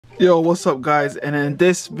Yo, what's up guys? And in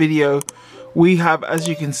this video we have, as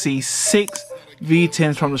you can see, 6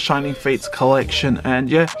 V-tins from the Shining Fates collection. And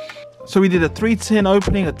yeah, so we did a 3-tin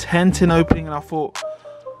opening, a 10-tin opening, and I thought,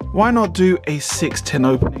 why not do a 6-tin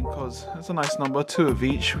opening, because that's a nice number, 2 of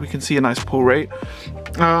each. We can see a nice pull rate.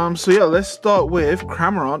 So yeah, let's start with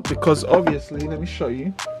Cramorant, because obviously, let me show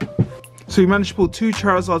you. So we managed to pull 2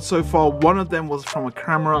 Charizards so far. One of them was from a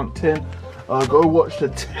Cramorant tin. Go watch the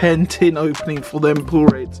 10-tin opening for them pull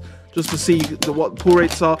rates, just to see what pull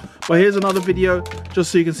rates are. But here's another video,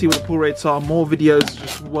 just so you can see what the pull rates are. More videos,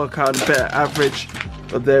 just work out a better average.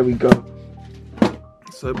 But there we go.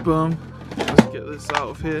 So boom, let's get this out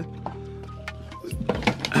of here.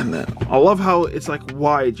 And then I love how it's like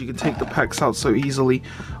wide. You can take the packs out so easily.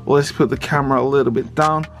 Well, let's put the camera a little bit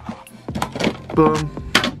down.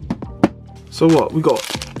 Boom. So what we got?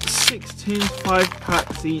 16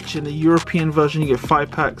 5-packs each. In the European version you get 5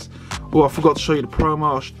 packs. Oh, I forgot to show you the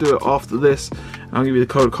promo. I should do it after this, and I'll give you the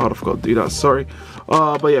code card. I forgot to do that, sorry.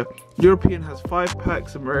 But yeah, European has 5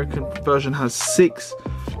 packs, American version has 6.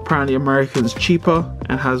 Apparently American's cheaper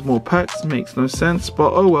and has more packs. Makes no sense,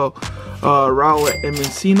 but oh well. Rowlet,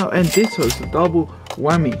 Emincino, and Ditto, so double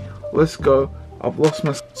whammy. Let's go. I've lost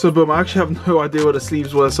my... So boom, I actually have no idea where the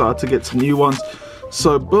sleeves were, so I had to get some new ones.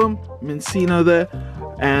 So boom, Mincino there,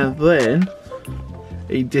 and then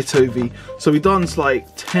a Ditto V. So we've done like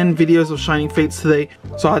 10 videos of Shining Fates today,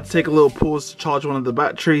 so I had to take a little pause to charge one of the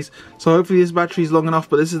batteries. So hopefully this battery is long enough.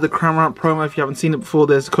 But this is the Cramorant promo. If you haven't seen it before,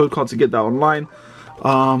 there's a code card to get that online.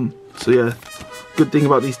 So yeah, good thing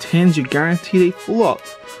about these tins, you guaranteed a full art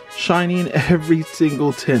shiny in every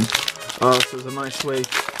single tin. So it's a nice way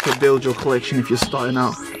to build your collection if you're starting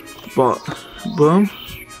out. But boom,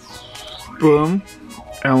 boom,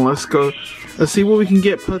 and let's go. Let's see what we can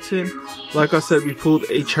get per tin. Like I said, we pulled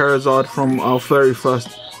a Charizard from our very first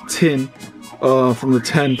tin, from the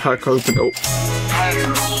 10-pack open.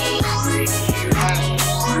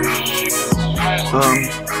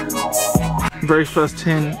 Very first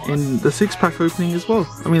tin in the 6-pack opening as well.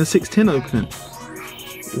 I mean the 6-tin opening.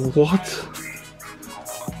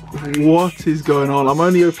 What is going on? I'm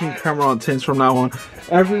only opening Cramorant tins from now on.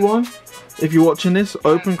 Everyone, if you're watching this,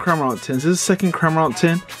 open Cramorant tins. This is the second Cramorant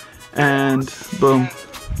tin, and boom.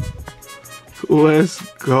 Let's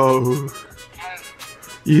go.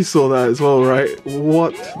 You saw that as well, right?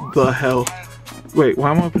 What the hell? Wait,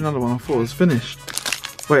 why am I opening another one? I thought it was finished.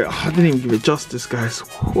 Wait, I didn't even give it justice, guys.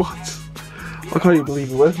 What? I can't even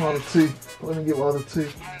believe it. Where's my other 2? Let me get my other 2.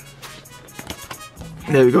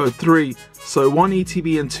 There we go, 3. So 1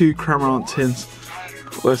 ETB and 2 Cramorant tins.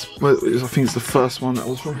 I think it's the first one that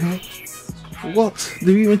was from here. What? Did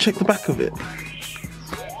we even check the back of it?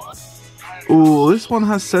 Oh, this one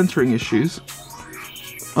has centering issues.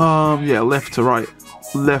 Yeah, left to right.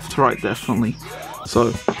 Left to right, definitely.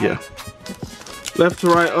 So, yeah. Left to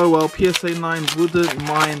right, oh well, PSA 9, wouldn't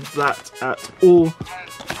mind that at all.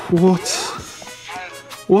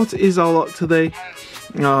 What is our luck today?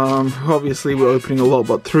 Obviously we're opening a lot,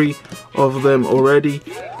 but 3 of them already.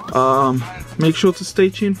 Make sure to stay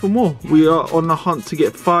tuned for more. We are on the hunt to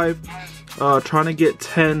get 5, trying to get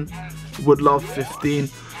 10, would love 15.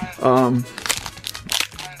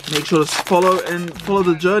 Make sure to follow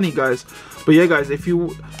the journey, guys. But yeah, guys, if you're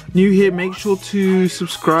new here, make sure to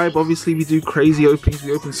subscribe. Obviously we do crazy openings.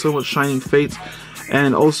 We open so much Shining Fates.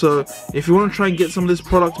 And also, if you want to try and get some of this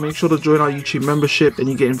product, make sure to join our YouTube membership, and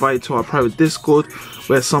you get invited to our private Discord,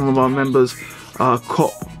 where some of our members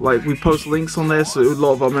cop, like we post links on there, so a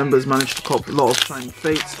lot of our members manage to cop a lot of Shining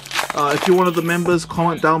Fates. If you're one of the members,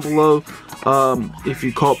 comment down below if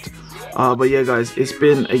you copped. But yeah, guys, it's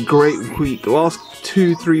been a great week. The last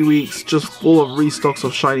 2-3 weeks just full of restocks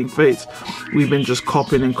of Shining Fates. We've been just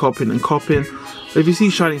copping and copping and copping. If you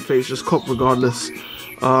see Shining Fates, just cop regardless.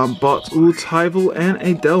 But Tyvel and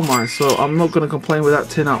a Delmire, so I'm not going to complain with that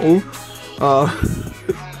tin at all.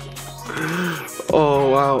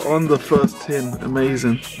 Oh wow, on the first tin,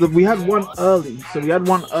 amazing. We had one early,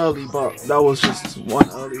 but that was just one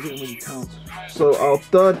early, it didn't really count. So our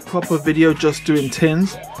third proper video just doing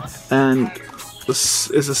tins, and this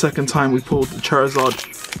is the second time we pulled the Charizard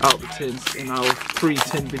out the tins in our 3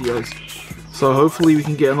 tin videos. So hopefully we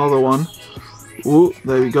can get another one. Ooh,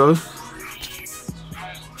 there we go.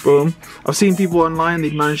 Boom. I've seen people online,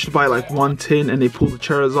 they've managed to buy like 1 tin and they pull the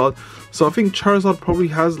Charizard. So I think Charizard probably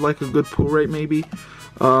has like a good pull rate maybe.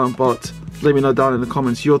 But let me know down in the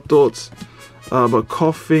comments your thoughts. But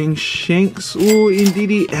coughing, Shinx, ooh,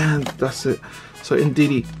 Indeedee, and that's it. So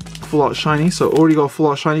Indeedee, full art shiny. So already got a full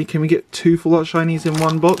art shiny. Can we get 2 full art shinies in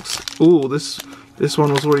one box? Ooh, this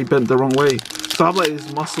one was already bent the wrong way. So I have like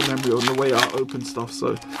this muscle memory on the way I open stuff.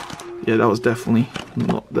 So yeah, that was definitely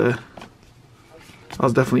not there. I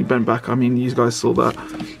was definitely bent back. I mean, you guys saw that.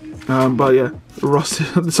 But yeah, Ross,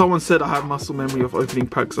 someone said I have muscle memory of opening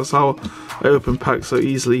packs. That's how I open packs so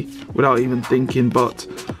easily without even thinking. But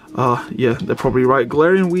yeah, they're probably right.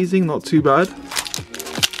 Galarian Weezing, not too bad.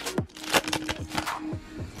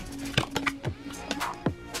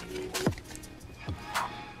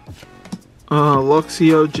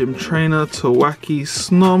 Luxio, Gym Trainer, Tawaki,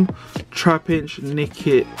 Snom, Trapinch,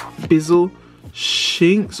 Nickit, Bizzle,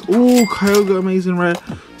 Shinx. Ooh, Kyogre, amazing rare.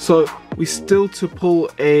 So we still to pull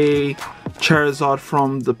a Charizard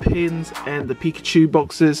from the pins and the Pikachu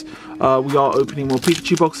boxes. We are opening more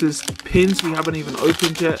Pikachu boxes. Pins we haven't even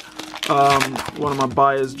opened yet. One of my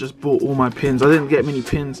buyers just bought all my pins. I didn't get many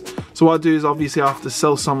pins, so what I do is obviously I have to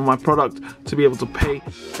sell some of my product to be able to pay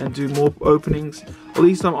and do more openings. At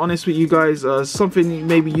least I'm honest with you guys. Something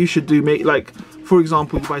maybe you should do, like for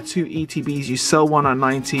example, you buy 2 ETBs, you sell one at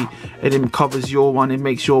 90 and it covers your one. It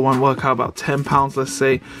makes your one work out about £10, let's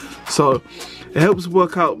say. So it helps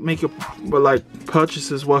work out, make your like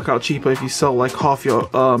purchases work out cheaper if you sell like half your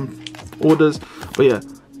orders. But yeah,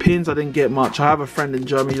 pins I didn't get much. I have a friend in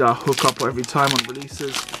Germany that I hook up every time on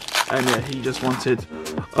releases, and yeah, he just wanted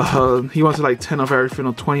like 10 of everything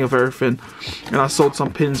or 20 of everything, and I sold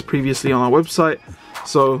some pins previously on our website,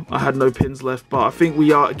 so I had no pins left. But I think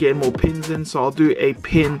we are getting more pins in, so I'll do a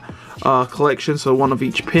pin collection, so one of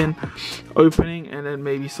each pin opening, and then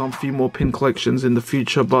maybe some few more pin collections in the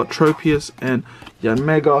future. But Tropius and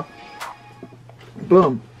Yanmega,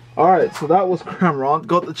 boom. Alright, so that was Cramorant,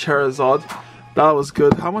 got the Charizard. That was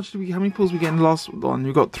good. How many pulls we get in the last one?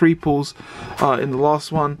 We got 3 pulls in the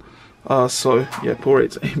last one. So yeah, pull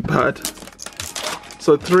rates ain't bad.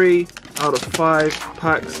 So 3 out of 5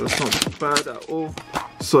 packs, that's not too bad at all.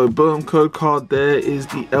 So boom, code card, there is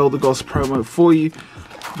the Eldegoss promo for you.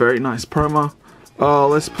 Very nice promo.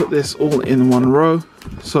 Let's put this all in one row.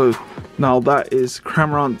 So now that is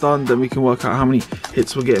Cramorant done, then we can work out how many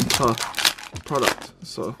hits we're getting per product.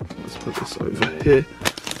 So let's put this over here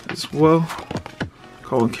as well.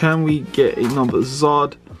 Come on, can we get another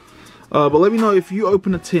Zard? But let me know if you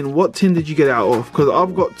open a tin, what tin did you get out of? Because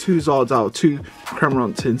I've got 2 Zards out, 2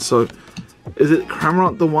 Cramorant tins. So is it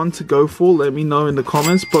Cramorant the one to go for? Let me know in the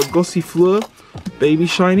comments. But Gossifleur, Baby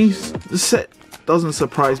Shinies, the set doesn't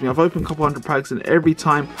surprise me. I've opened a couple hundred packs and every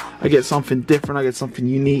time I get something different, I get something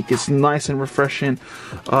unique. It's nice and refreshing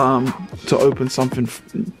to open something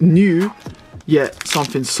new. Yeah,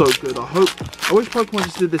 something so good. I wish Pokemon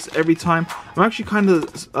just did this every time. I'm actually kind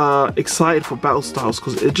of excited for Battle Styles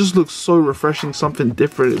because it just looks so refreshing, something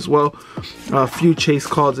different as well. A few chase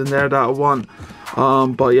cards in there that I want.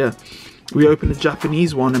 But yeah, we opened a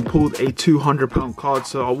Japanese one and pulled a £200 card,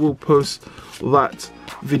 so I will post that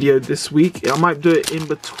video this week. I might do it in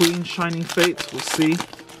between Shining Fates, we'll see.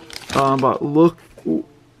 But look, ooh,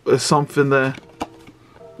 there's something there.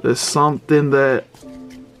 There's something there.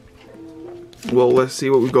 Well, let's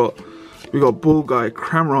see what we got. We got Bullguy,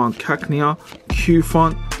 Cramorant, Cacnea,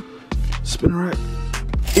 Q-Font, Spinarak.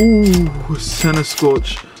 Ooh,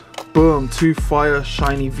 Centiskorch. Boom, 2 fire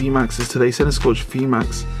shiny VMAXs today. Centiskorch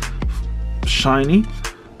VMAX shiny.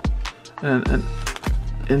 And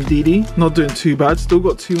DD, not doing too bad. Still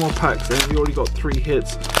got 2 more packs and we already got 3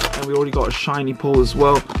 hits. And we already got a shiny pull as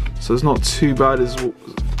well. So it's not too bad as well,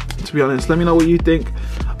 to be honest. Let me know what you think.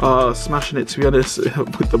 Smashing it, to be honest,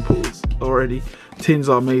 with the pulls already. Tins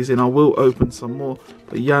are amazing. I will open some more.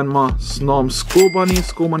 But Yanma, Snom,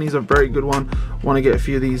 Scorbunny is a very good one. I want to get a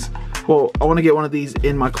few of these. Well, I want to get one of these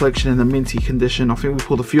in my collection in the minty condition. I think we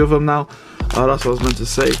pulled a few of them now. That's what I was meant to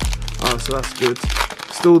say. So that's good.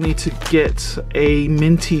 Still need to get a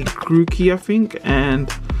minty Grookey, I think,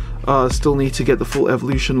 and still need to get the full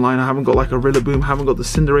evolution line. I haven't got like a Rillaboom, haven't got the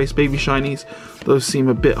Cinderace Baby Shinies. Those seem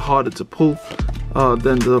a bit harder to pull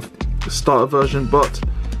than the starter version, but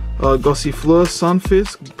Gossifleur,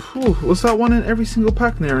 Sunfisk, was that one in every single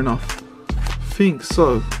pack near enough? I think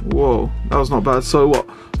so. Whoa, that was not bad. So what,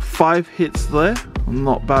 5 hits there,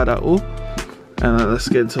 not bad at all. And then let's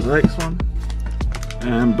get into the next one.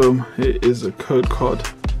 And boom, it is a code card.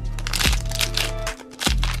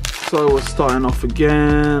 So we're starting off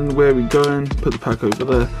again. Where are we going? Put the pack over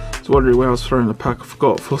there. I was wondering where I was throwing the pack. I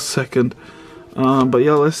forgot for a second. But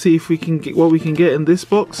yeah, let's see if we can get what we can get in this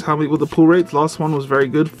box. How many were the pull rates? Last one was very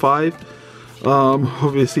good, 5.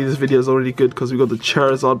 Obviously this video is already good because we got the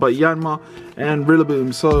Charizard by Yanma and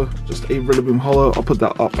Rillaboom. So just a Rillaboom holo. I'll put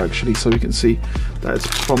that up actually so we can see that it's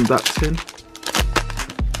from that tin.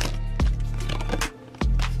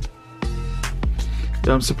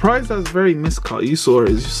 Yeah, I'm surprised that's very miscut. You saw it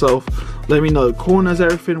yourself. Let me know. Corners,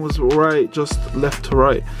 everything was alright. Just left to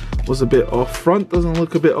right was a bit off. Front doesn't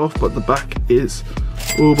look a bit off, but the back is.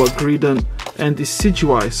 Oh, but Greedent and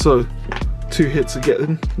Decidueye. So 2 hits are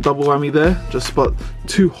getting double whammy there. Just but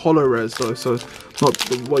 2 holo rares though, so not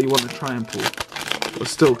what you want to try and pull. But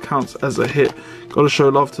still counts as a hit. Gotta show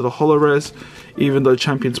love to the holo rares, even though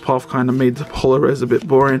Champion's Path kind of made the holo rares a bit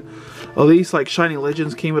boring. At least like Shining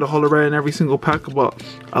Legends came with a holo rare in every single pack, but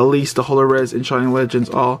at least the holo rares in Shining Legends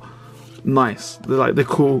are nice. They're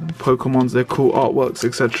cool Pokemons, they're cool artworks,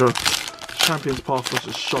 etc. Champion's Path was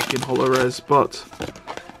just shocking holo rares, but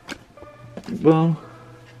boom,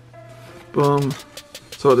 boom.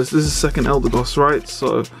 So this is the second Eldegoss, right?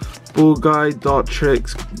 So Bull Guy,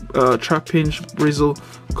 Dartrix, Trapinch, Brizzle,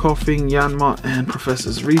 Coughing, Yanma, and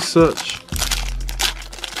Professor's Research.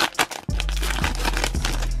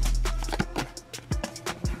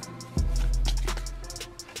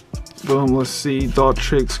 Boom, let's see,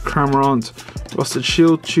 Dartrix, Cramorant, Rusted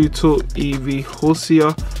Shield, Tutor, Eevee,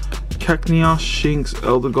 Horsia, Cacnea, Shinx,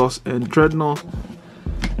 Eldegoss, and Dreadnought.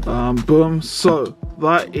 Boom, so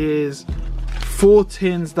that is 4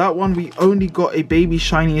 tins. That one we only got a baby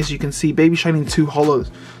shiny, as you can see, baby shiny 2 holos.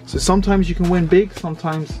 So sometimes you can win big,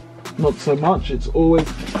 sometimes not so much. It's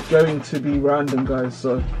always going to be random, guys,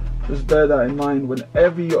 so just bear that in mind.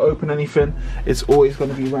 Whenever you open anything, it's always going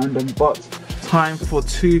to be random. But time for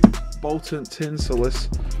 2 Boltund tins, so let's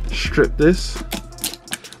strip this.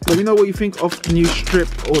 Let me know what you think of the new strip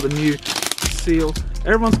or the new seal.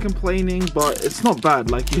 Everyone's complaining, but it's not bad.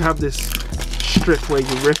 Like, you have this strip where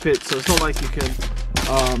you rip it, so it's not like you can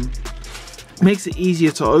makes it easier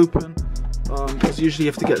to open, because usually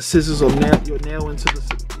you have to get scissors or your nail into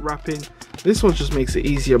the wrapping. This one just makes it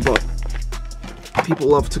easier, but people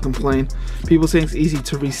love to complain. People saying it's easy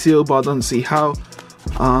to reseal, but I don't see how.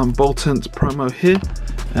 Boltund promo here,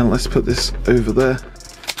 and let's put this over there.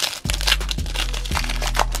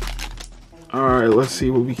 Alright, let's see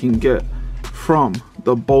what we can get from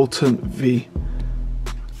the Boltund V.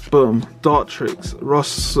 Boom, Dartrix,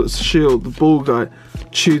 Rust's Shield, Bull Guy,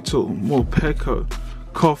 Tutor, Morpeko,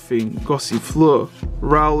 Coughing, Gossifleur,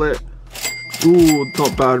 Rowlet, ooh,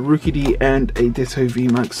 not bad, Rookidee, and a Ditto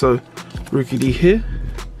VMAX. So Rookidee here,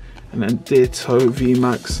 and then Ditto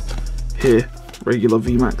VMAX here, regular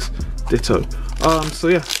VMAX, Ditto. So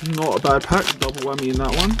yeah, not a bad pack, double whammy in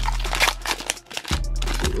that one.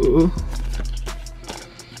 Ooh.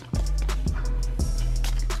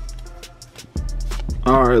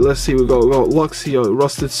 Alright, let's see, we got Luxio,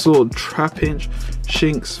 Rusted Sword, Trapinch,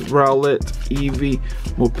 Shinx, Rowlet, Eevee,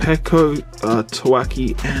 Morpeko,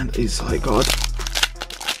 Tawaki, and a Zygarde.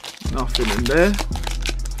 Nothing in there.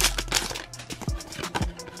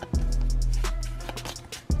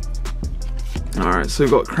 Alright, so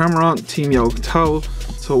we've got Cramorant, Team Yell Towel,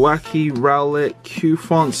 Tawaki, Rowlet,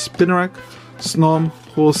 Qfont, Spinarak, Snom,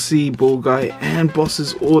 Horsey, Bull Guy, and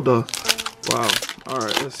Boss's Order. Wow.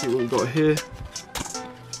 Alright, let's see what we got here.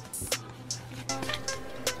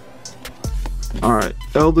 Alright,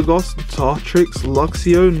 Eldegoss, Dartrix,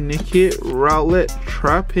 Luxio, Nickit, Rowlet,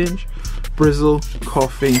 Trapinch, Brizzle,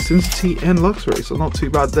 Coughing, Cincinnati, and Luxray, so not too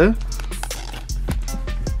bad there.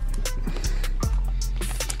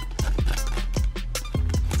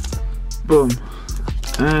 Boom.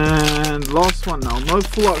 And last one now, no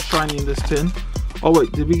full art shiny in this tin. Oh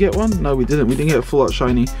wait, did we get one? No, we didn't. We didn't get a full art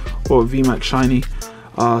shiny or a VMAX shiny.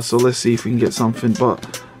 So let's see if we can get something.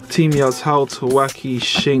 But Team Yazhal, Tawaki,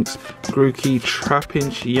 Shinx, Grookey,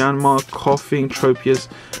 Trapinch, Yanma, Coughing, Tropius,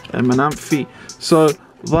 and Manamphy. So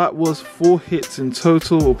that was 4 hits in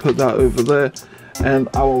total. We'll put that over there. And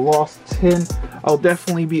our last tin, I'll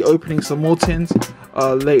definitely be opening some more tins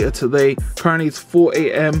later today. Currently it's 4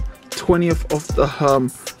 AM, 20th of the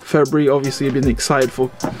February. Obviously I've been excited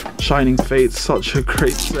for Shining Fates, such a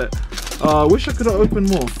great set. Wish I could have opened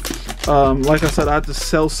more. Like I said, I had to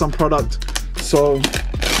sell some product, so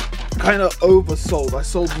kind of oversold. I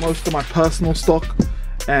sold most of my personal stock,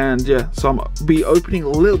 and yeah, so I'm be opening a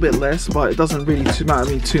little bit less, but it doesn't really matter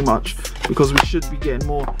to me too much, because we should be getting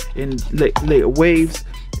more in later waves,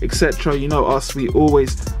 etc. You know us, we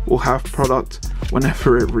always will have product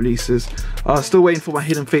whenever it releases. Still waiting for my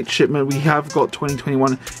Hidden Fates shipment. We have got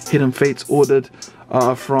 2021 Hidden Fates ordered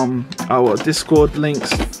from our Discord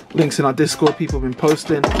links in our Discord. People have been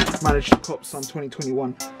posting, managed to cop some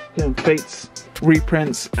 2021 Hidden Fates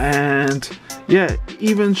reprints, and yeah,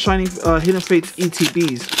 even Shining Hidden Fates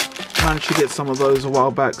ETBs, managed to get some of those a while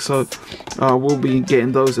back, so we'll be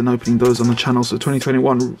getting those and opening those on the channel. So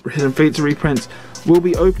 2021 Hidden Fates reprints, we'll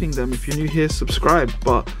be opening them. If you're new here, subscribe.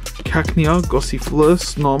 But Cacnea, Gossifleur,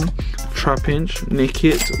 Snom, Trapinch,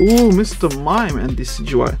 Nickit, ooh, Mr. Mime, and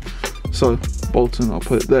Decidueye. So Boltund, I'll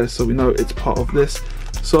put it there so we know it's part of this.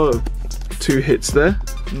 So 2 hits there.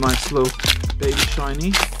 Nice little baby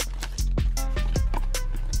shiny.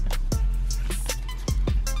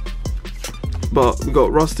 But we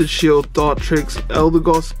got Rusted Shield, Dartrix,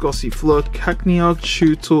 Eldegoss, Gossifleur, Cacnea,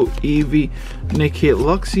 Chewtle, Eevee, Nickit,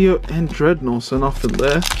 Luxio, and Dreadnought. So nothing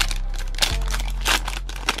there.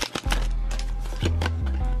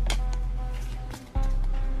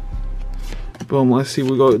 Boom, let's see,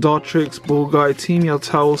 we got Dartrix, Bullguy, Team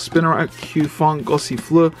Yeltowel, Spinarak, Q-Funk,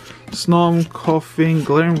 Gossifleur, Snom, Coughing,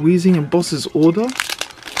 Glaring, Wheezing, and Boss's Order.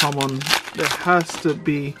 Come on, there has to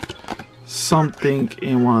be something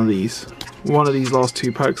in one of these last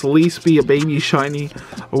two packs. At least be a baby shiny.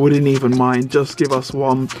 I wouldn't even mind. Just give us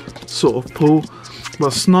one sort of pull.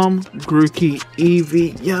 But Snom, Grookey,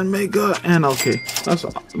 Eevee, Yanmega, and okay. That's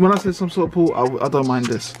when I say some sort of pull. I don't mind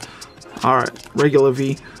this. All right, regular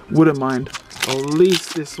V, wouldn't mind. At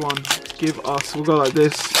least this one. Give us. We'll go like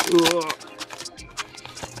this. Ugh.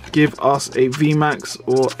 Give us a VMAX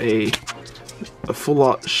or a full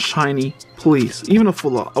art shiny, please. Even a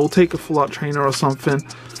full art. I will take a full art trainer or something.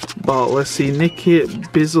 But let's see,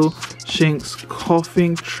 Nickit, Bizzle, Shinx,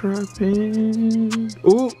 Coughing, Trapping.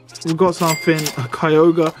 Ooh, we got something, a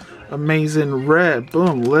Kyogre, amazing rare.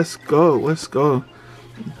 Boom, let's go, let's go.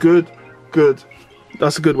 Good, good.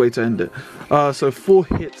 That's a good way to end it. So 4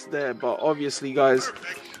 hits there, but obviously, guys,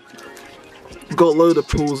 got a load of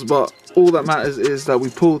pulls, but all that matters is that we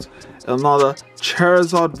pulled another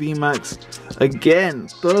Charizard VMAX again.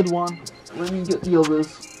 3rd one. Let me get the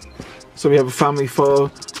others. So we have a family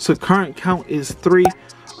photo. So current count is 3.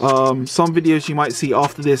 Some videos you might see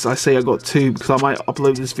after this, I say I got 2 because I might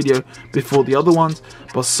upload this video before the other ones.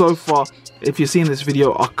 But so far, if you're seeing this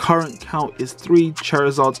video, our current count is 3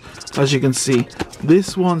 Charizards. As you can see,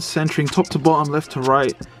 this one centering top to bottom, left to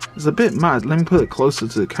right is a bit mad. Let me put it closer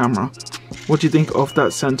to the camera. What do you think of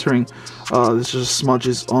that centering? This just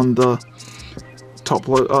smudges on the top,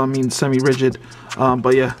 semi-rigid.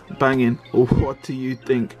 But yeah, banging. What do you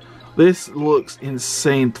think? This looks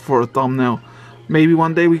insane for a thumbnail. Maybe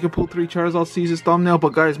one day we can pull 3 Charizard Caesar's thumbnail.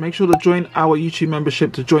 But guys, make sure to join our YouTube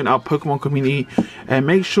membership to join our Pokemon community. And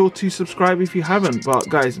make sure to subscribe if you haven't. But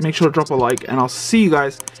guys, make sure to drop a like. And I'll see you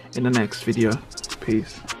guys in the next video.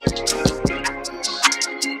 Peace.